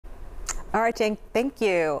All right, Jane, thank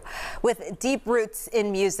you. With deep roots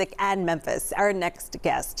in music and Memphis, our next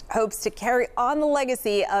guest hopes to carry on the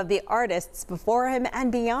legacy of the artists before him and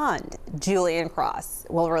beyond. Julian Cross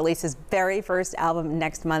will release his very first album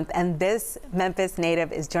next month, and this Memphis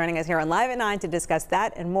native is joining us here on Live at 9 to discuss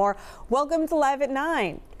that and more. Welcome to Live at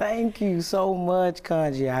 9. Thank you so much,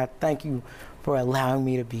 Kanji. I thank you for allowing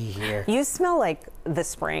me to be here. You smell like the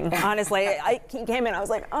spring, honestly. I came in, I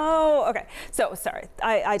was like, oh, okay. So, sorry,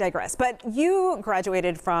 I digress. But you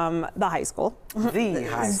graduated from the high school. The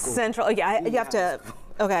high school. Central, yeah, you have to,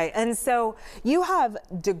 okay. And so you have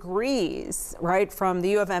degrees, right, from the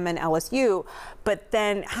U of M and LSU, but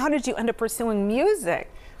then how did you end up pursuing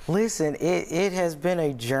music? Listen, it has been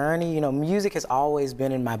a journey. You know, music has always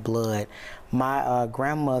been in my blood. My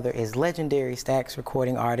grandmother is legendary Stax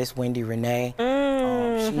recording artist Wendy Rene.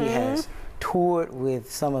 She has toured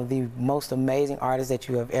with some of the most amazing artists that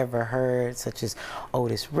you have ever heard, such as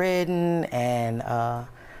Otis Redding and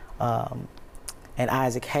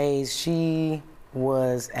Isaac Hayes. She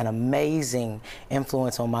was an amazing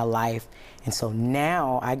influence on my life. And so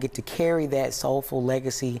now I get to carry that soulful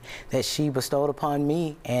legacy that she bestowed upon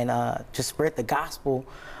me and just spread the gospel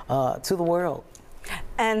to the world.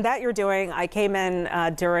 And that you're doing, I came in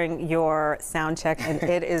during your sound check and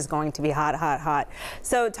it is going to be hot, hot, hot.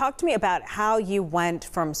 So talk to me about how you went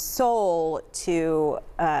from soul to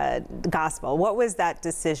gospel. What was that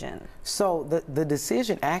decision? So the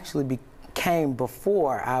decision actually came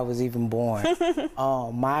before I was even born.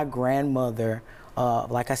 My grandmother,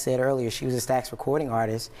 like I said earlier, she was a Stax recording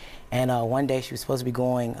artist, and one day she was supposed to be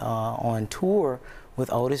going on tour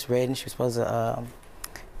with Otis Redding. She was supposed to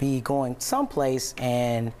be going someplace,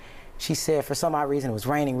 and she said for some odd reason it was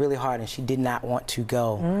raining really hard and she did not want to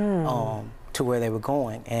go to where they were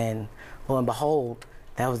going. And lo and behold,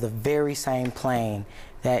 that was the very same plane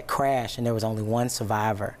that crashed, and there was only one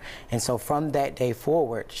survivor. And so from that day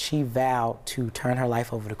forward, she vowed to turn her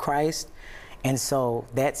life over to Christ. And so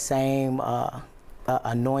that same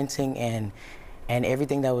anointing and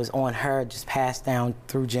everything that was on her just passed down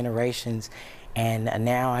through generations. And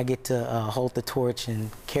now I get to hold the torch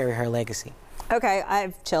and carry her legacy. Okay, I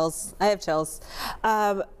have chills. I have chills.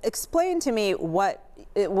 Explain to me what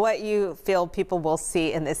you feel people will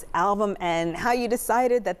see in this album and how you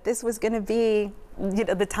decided that this was going to be, you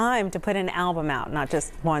know, the time to put an album out, not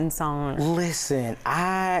just one song. Listen,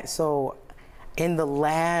 so in the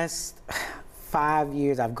last 5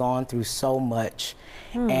 years, I've gone through so much,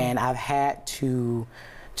 and I've had to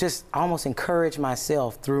just almost encourage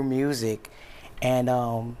myself through music. And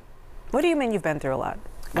what do you mean you've been through a lot?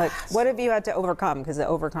 Like, what have you had to overcome? Because the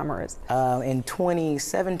overcomer is. In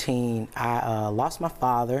 2017, I lost my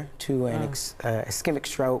father to an ischemic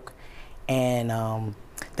stroke, and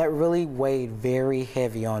that really weighed very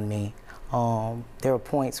heavy on me. There were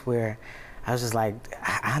points where I was just like,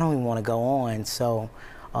 I don't even want to go on. So,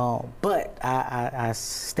 but I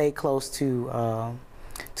stayed close to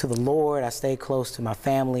the Lord. I stayed close to my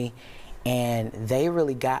family, and they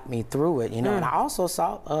really got me through it, you know. And I also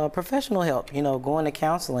sought professional help, you know, going to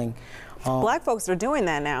counseling. Black folks are doing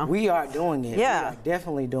that now. We are doing it. Yeah. We are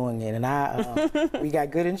definitely doing it. And we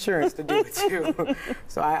got good insurance to do it too.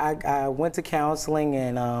 So I went to counseling,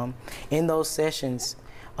 and in those sessions,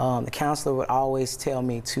 the counselor would always tell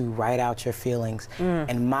me to write out your feelings.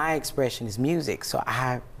 And my expression is music. So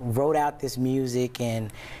I wrote out this music,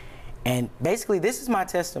 and basically, this is my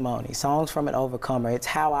testimony, Songs from an Overcomer. It's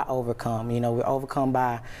how I overcome. You know, we're overcome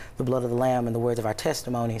by the blood of the Lamb and the words of our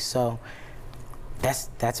testimony. So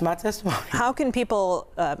that's my testimony. How can people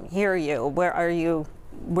hear you? Where are you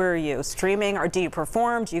streaming, or do you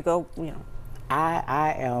perform? Do you go, you know?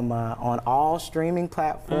 I am on all streaming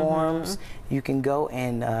platforms. You can go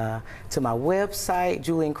and to my website,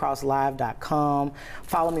 juliancrosslive.com.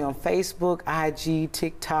 Follow me on Facebook, IG,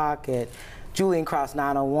 TikTok at Julian Cross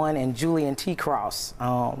 901 and Julian T. Cross.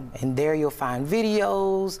 And there you'll find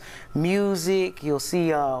videos, music, you'll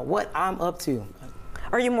see what I'm up to.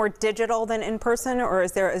 Are you more digital than in person, or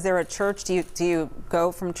is there a church? Do you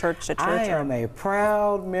go from church to church? I am a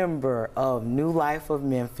proud member of New Life of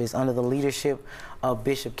Memphis under the leadership of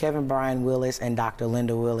Bishop Kevin Brian Willis and Dr.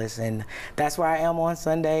 Linda Willis, and that's where I am on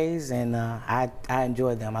Sundays, and I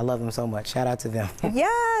enjoy them. I love them so much. Shout out to them.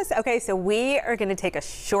 Yes. Okay, so we are going to take a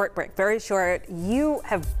short break, very short. You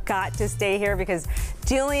have got to stay here because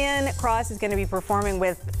Julian Cross is going to be performing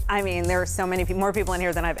with, I mean, there are so many more people in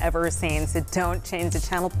here than I've ever seen, so don't change the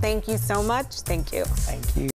channel. Thank you so much. Thank you. Thank you.